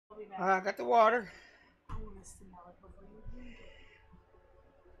be back. I got the water. I want to smell it before you drink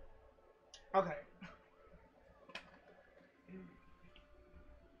it. Okay.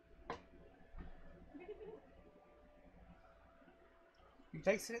 You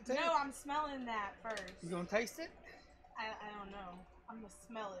tasting it too? No, I'm smelling that first. You gonna taste it? I don't know. I'm gonna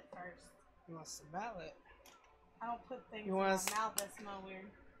smell it first. You wanna smell it? I don't put things You in my wanna mouth that smell weird.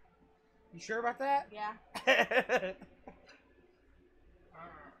 You sure about that? Yeah.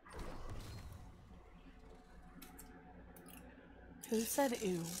 Who said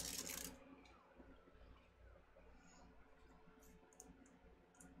ew?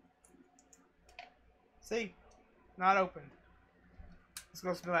 See? Not open. It's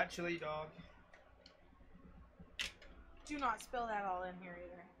gonna smell like chili dog. Do not spill that all in here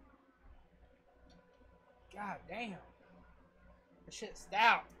either. God damn. That shit's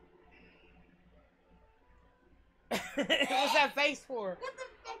stout. What's that face for? What the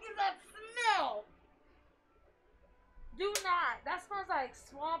fuck is that smell? Do not. That smells like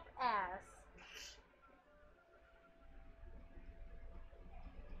swamp ass.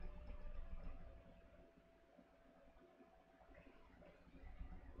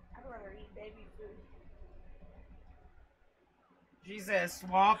 I'd rather eat baby food. She says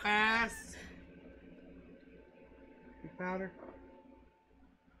swamp ass. You powder.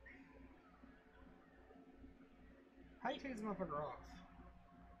 How you take this motherfucker off?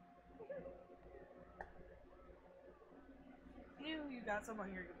 You got some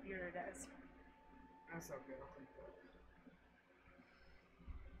on your computer desk. That's okay. I'll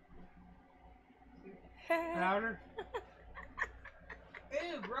take that. Powder?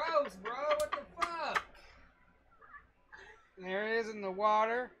 Ew, gross, bro. What the fuck? There it is in the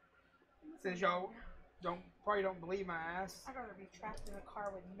water. Since y'all probably don't believe my ass. I'd rather be trapped in a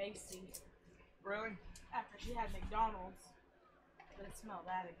car with Macy Really? after she had McDonald's than smell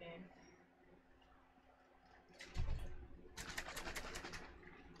that again.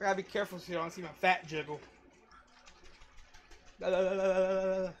 I gotta be careful so you don't see my fat jiggle. There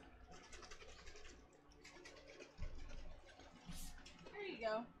you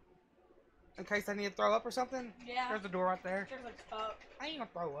go. In case I need to throw up or something? Yeah. There's the door right there. There's a cup. I ain't gonna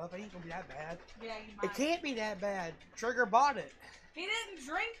throw up. It ain't gonna be that bad. Yeah, you It might. can't be that bad. Trigger bought it. He didn't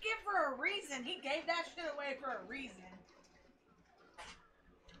drink it for a reason. He gave that shit away for a reason.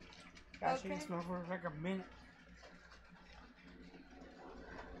 Gosh, Okay. you can smell for like a minute.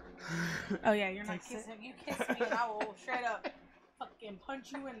 Oh yeah, you're not Taste it. kissing. You kiss me and I will straight up fucking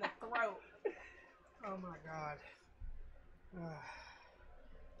punch you in the throat. Oh my god.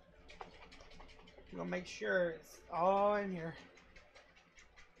 I'm gonna make sure it's all in here.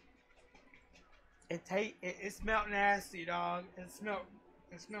 It smelled nasty, dog. It smelled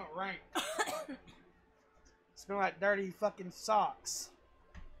rank. It smelled like dirty fucking socks.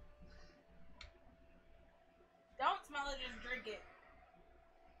 Don't smell it, just drink it.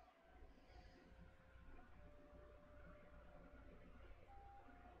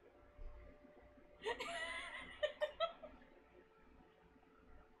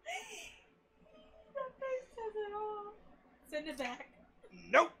 That face says it all. Send it back.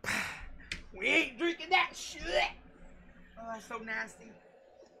 Nope. We ain't drinking that shit. Oh, that's so nasty.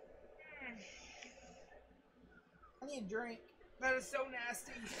 I need a drink. That is so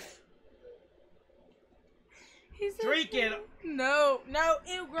nasty. He said, Drink it. No, no,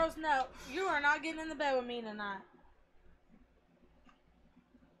 ew, gross, no. You are not getting in the bed with me tonight.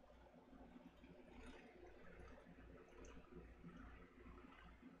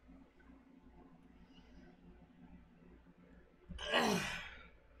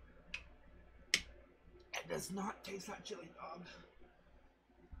 It does not taste like chili dog.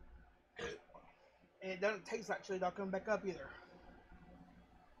 And it doesn't taste like chili dog coming back up either.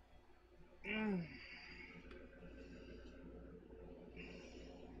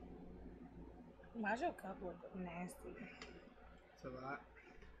 Why's your cup look nasty? It's a lot.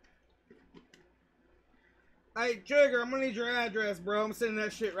 Hey, Trigger, I'm gonna need your address, bro. I'm sending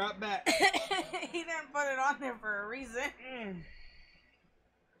that shit right back. He didn't put it on there for a reason.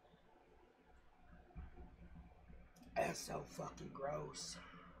 That's so fucking gross.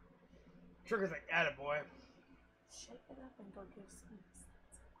 Trigger's like, attaboy. Shake it up and go give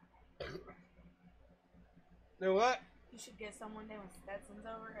some. Do what? You should get someone there when Stetson's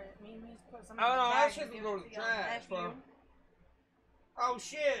over at Mimi's. Put some. Oh, no, that bag shit and can give go it to the your trash, nephew. bro. Oh,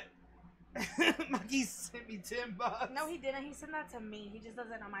 shit. Mikey sent me $10. No, he didn't. He sent that to me. He just does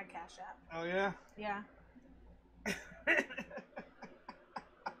it on my Cash App. Oh, yeah? Yeah.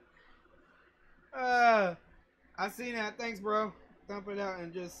 I seen that. Thanks, bro. Dump it out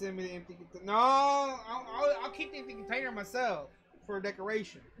and just send me the empty container. No, I'll keep the empty container myself. for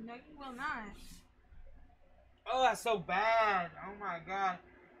decoration. No, you will not. Oh, that's so bad. Oh my god.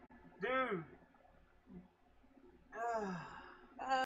 Dude. Ugh.